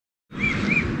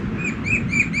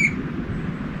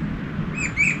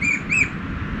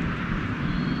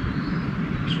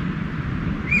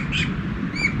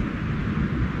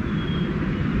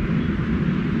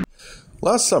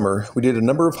Last summer, we did a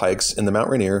number of hikes in the Mt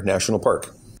Rainier National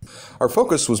Park. Our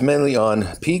focus was mainly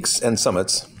on peaks and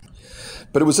summits,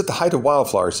 but it was at the height of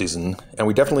wildflower season, and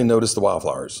we definitely noticed the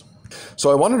wildflowers.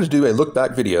 So I wanted to do a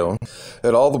look-back video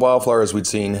at all the wildflowers we'd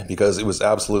seen because it was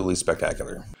absolutely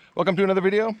spectacular. Welcome to another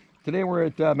video. Today we're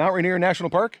at Mt Rainier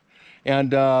National Park,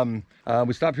 and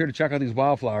we stopped here to check out these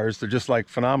wildflowers. They're just like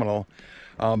phenomenal,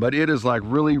 but it is like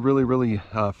really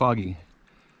foggy.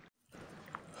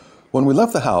 When we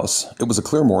left the house, it was a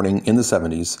clear morning in the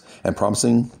 70s and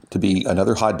promising to be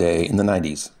another hot day in the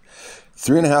 90s.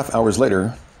 3.5 hours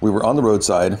later, we were on the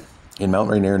roadside in Mt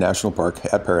Rainier National Park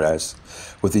at Paradise,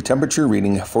 with the temperature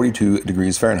reading 42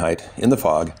 degrees Fahrenheit in the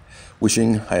fog,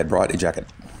 wishing I had brought a jacket.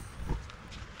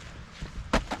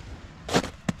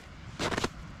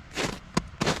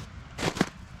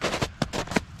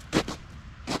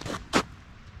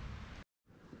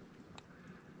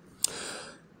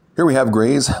 Here we have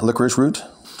Gray's Licorice-root.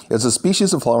 It's a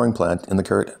species of flowering plant in the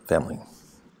carrot family.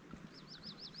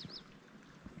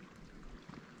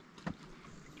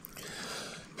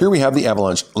 Here we have the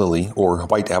Avalanche lily, or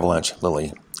white avalanche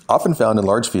lily, often found in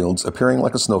large fields appearing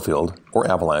like a snowfield, or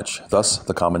avalanche, thus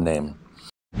the common name.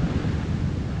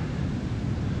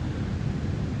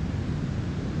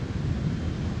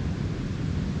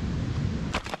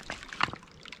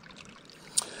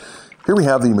 Here we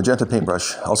have the magenta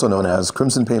paintbrush, also known as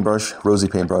crimson paintbrush, rosy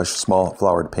paintbrush, small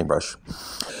flowered paintbrush.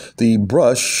 The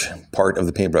brush part of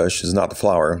the paintbrush is not the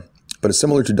flower, but is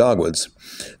similar to dogwoods.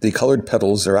 The colored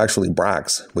petals are actually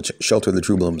bracts, which shelter the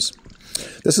true blooms.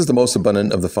 This is the most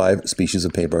abundant of the 5 species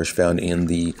of paintbrush found in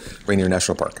the Rainier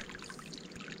National Park.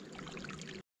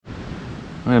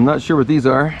 I am not sure what these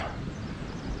are.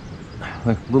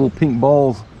 Like little pink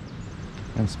balls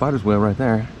and spider's web right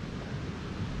there.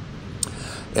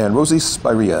 And rosy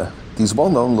spirea. These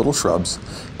well-known little shrubs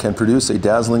can produce a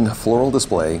dazzling floral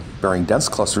display bearing dense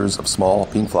clusters of small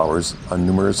pink flowers on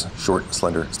numerous short,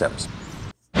 slender stems.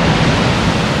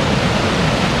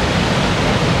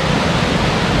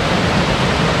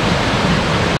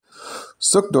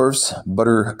 Zuchtdorf's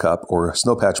buttercup, or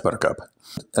snowpatch buttercup,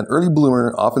 an early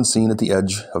bloomer often seen at the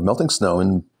edge of melting snow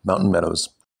in mountain meadows.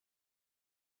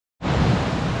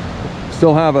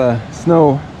 Still have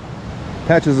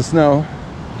patches of snow.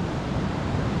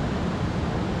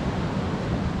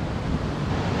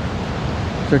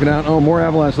 Check it out. Oh, more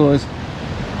avalanche lilies.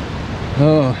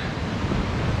 Oh.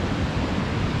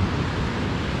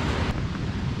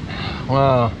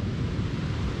 Wow.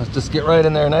 Let's just get right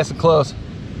in there, nice and close.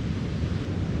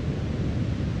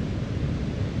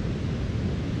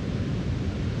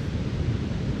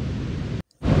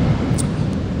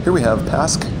 Here we have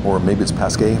pasque, or maybe it's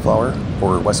pasque flower,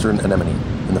 or western anemone,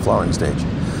 in the flowering stage.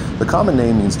 The common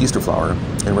name means Easter flower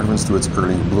in reference to its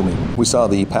early blooming. We saw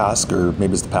the pasque, or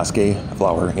maybe it's the pasque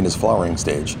flower, in its flowering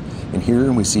stage, and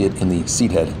here we see it in the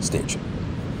seed head stage.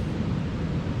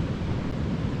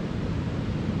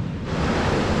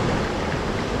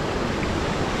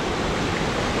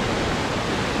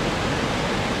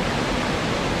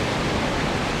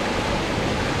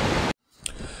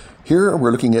 Here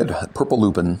we're looking at purple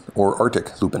lupin, or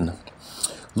Arctic lupin,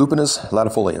 Lupinus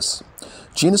latifolius.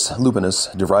 Genus Lupinus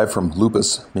derived from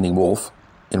lupus, meaning wolf,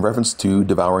 in reference to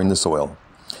devouring the soil.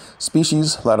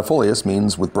 Species latifolius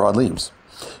means with broad leaves,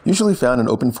 usually found in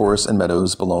open forests and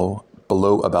meadows below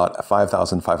about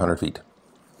 5,500 feet.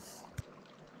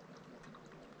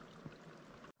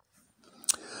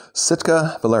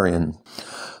 Sitka valerian.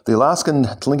 The Alaskan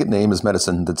Tlingit name is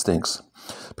medicine that stinks,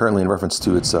 apparently in reference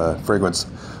to its fragrance,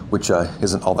 which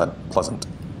isn't all that pleasant.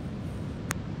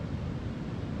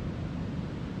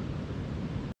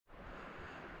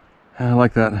 I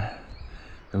like that.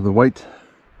 You have the white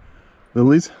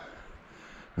lilies,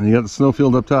 and you got the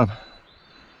snowfield up top.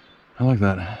 I like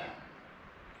that.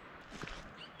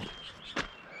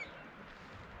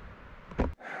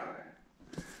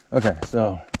 Okay,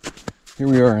 so here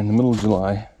we are in the middle of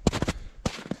July,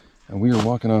 and we are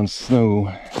walking on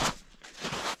snow.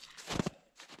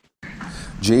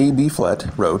 J.B.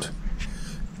 Flett wrote,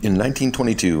 in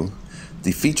 1922,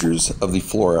 the features of the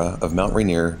flora of Mt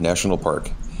Rainier National Park,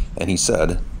 and he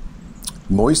said,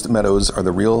 moist meadows are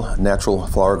the real natural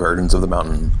flower gardens of the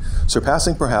mountain,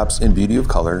 surpassing perhaps in beauty of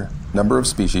color, number of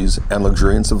species, and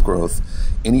luxuriance of growth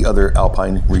any other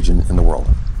alpine region in the world.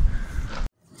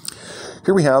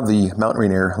 Here we have the Mt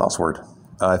Rainier lousewort.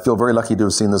 I feel very lucky to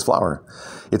have seen this flower.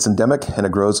 It's endemic and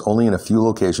it grows only in a few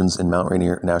locations in Mt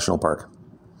Rainier National Park.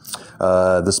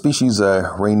 The species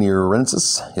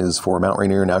Rainierensis is for Mt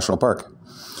Rainier National Park.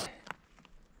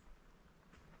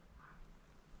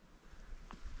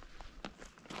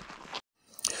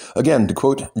 Again, to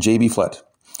quote J.B. Flett,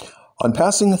 On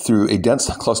passing through a dense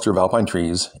cluster of alpine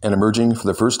trees and emerging for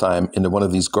the first time into one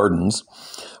of these gardens,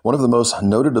 one of the most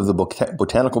noted of the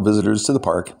botanical visitors to the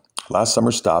park last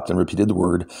summer stopped and repeated the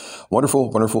word, "Wonderful,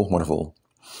 wonderful, wonderful."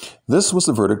 This was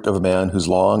the verdict of a man whose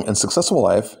long and successful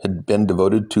life had been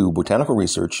devoted to botanical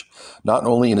research, not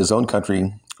only in his own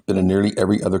country, but in nearly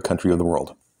every other country of the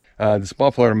world. These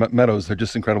wildflower meadows are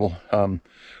just incredible.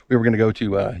 We were going to go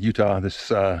to Utah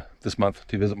this month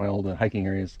to visit my old hiking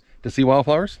areas to see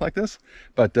wildflowers like this,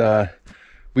 but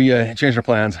we changed our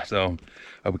plans, so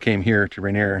we came here to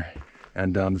Rainier,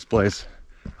 and this place,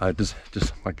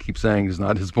 just like I keep saying, does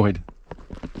not disappoint.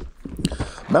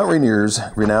 Mount Rainier's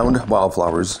renowned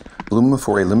wildflowers bloom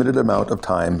for a limited amount of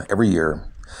time every year.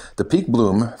 The peak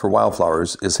bloom for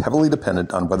wildflowers is heavily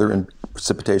dependent on weather and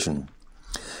precipitation.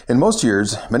 In most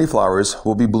years, many flowers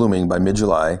will be blooming by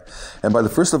mid-July, and by the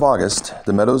 1st of August,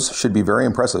 the meadows should be very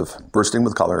impressive, bursting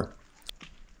with color.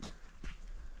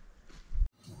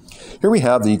 Here we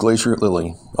have the glacier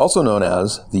lily, also known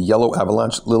as the yellow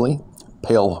avalanche lily,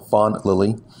 pale fawn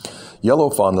lily,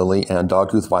 yellow fawn lily, and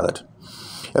dogtooth violet.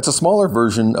 It's a smaller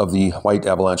version of the white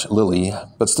avalanche lily,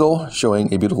 but still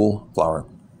showing a beautiful flower.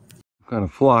 Kind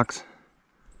of phlox.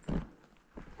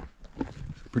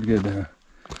 Pretty good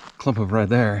clump of right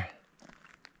there.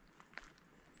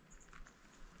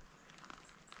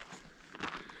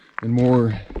 And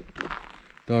more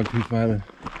dogtooth violet.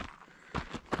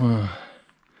 Wow.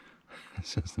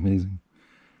 It's just amazing.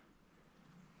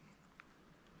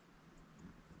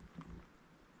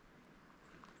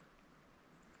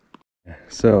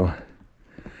 So,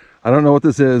 I don't know what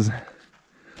this is,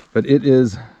 but it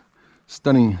is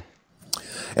stunning.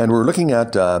 And we're looking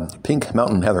at pink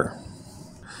mountain heather.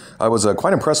 I was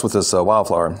quite impressed with this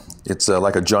wildflower. It's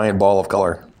like a giant ball of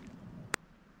color.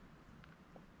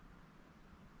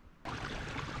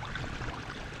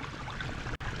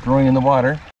 Growing in the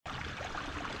water.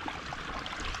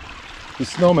 The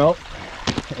snow melt,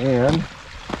 and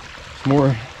some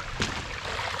more.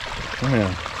 Oh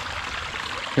yeah.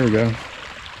 Here we go.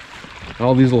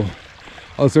 All this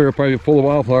area will probably be full of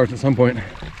wildflowers at some point.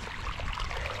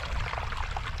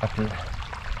 After it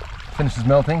finishes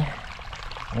melting,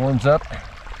 warms up.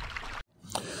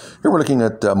 Here we're looking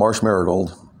at marsh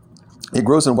marigold. It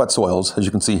grows in wet soils, as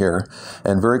you can see here,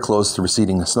 and very close to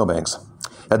receding snowbanks.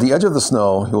 At the edge of the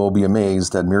snow, you will be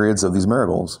amazed at myriads of these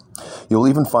marigolds. You'll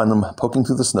even find them poking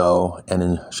through the snow and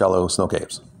in shallow snow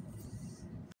caves.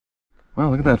 Wow,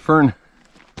 look at that fern.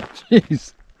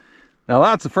 Jeez. Now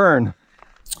that's a fern.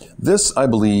 This, I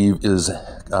believe, is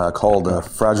called a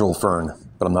fragile fern,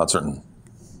 but I'm not certain.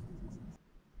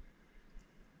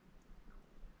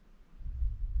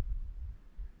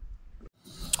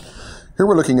 Here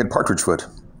we're looking at partridge foot,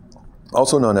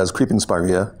 also known as creeping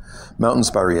spirea, mountain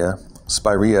spirea,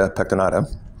 Spirea pectinata,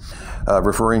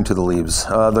 referring to the leaves.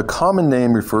 The common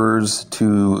name refers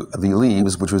to the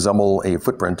leaves, which resemble a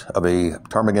footprint of a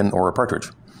ptarmigan or a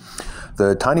partridge.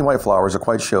 The tiny white flowers are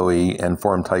quite showy and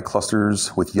form tight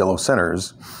clusters with yellow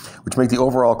centers, which make the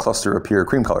overall cluster appear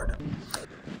cream-colored.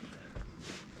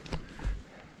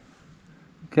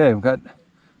 Okay, we've got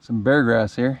some bear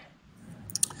grass here.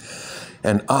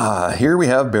 And here we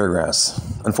have bear grass.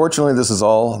 Unfortunately, this is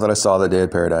all that I saw that day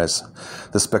at Paradise.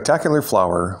 The spectacular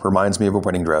flower reminds me of a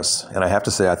wedding dress, and I have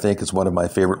to say I think it's one of my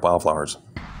favorite wildflowers.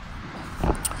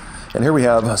 And here we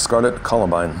have scarlet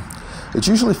columbine. It's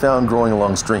usually found growing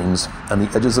along streams on the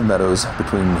edges of meadows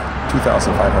between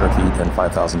 2,500 feet and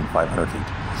 5,500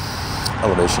 feet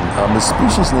elevation. The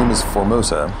species name is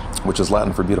formosa, which is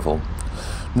Latin for beautiful.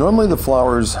 Normally the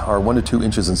flowers are 1 to 2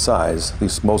 inches in size, at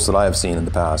least most that I have seen in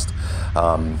the past.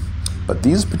 But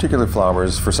these particular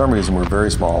flowers, for some reason, were very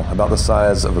small, about the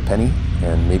size of a penny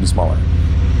and maybe smaller.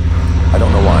 I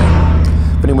don't know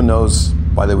why. If anyone knows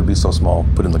why they would be so small,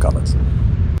 put in the comments.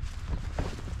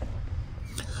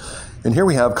 And here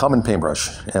we have common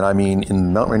paintbrush, and I mean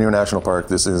in Mt Rainier National Park,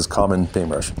 this is common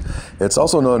paintbrush. It's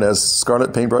also known as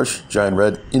scarlet paintbrush, giant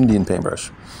red Indian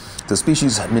paintbrush. The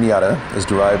species miniata is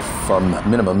derived from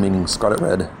minimum, meaning scarlet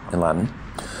red in Latin.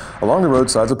 Along the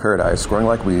roadsides of Paradise, growing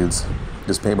like weeds,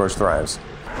 this paintbrush thrives.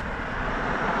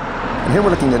 And here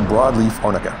we're looking at broadleaf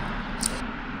arnica.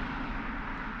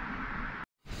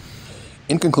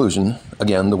 In conclusion,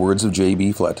 again, the words of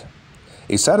J.B. Flett.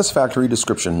 A satisfactory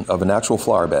description of a natural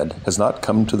flower bed has not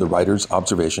come to the writer's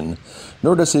observation,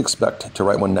 nor does he expect to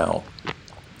write one now.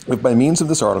 If by means of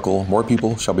this article more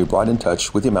people shall be brought in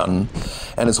touch with the mountain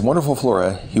and its wonderful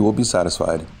flora, he will be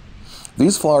satisfied.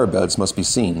 These flower beds must be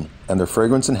seen and their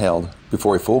fragrance inhaled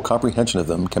before a full comprehension of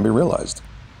them can be realized.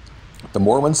 The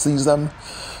more one sees them,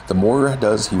 the more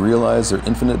does he realize their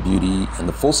infinite beauty and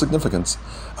the full significance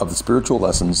of the spiritual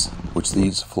lessons which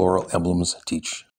these floral emblems teach.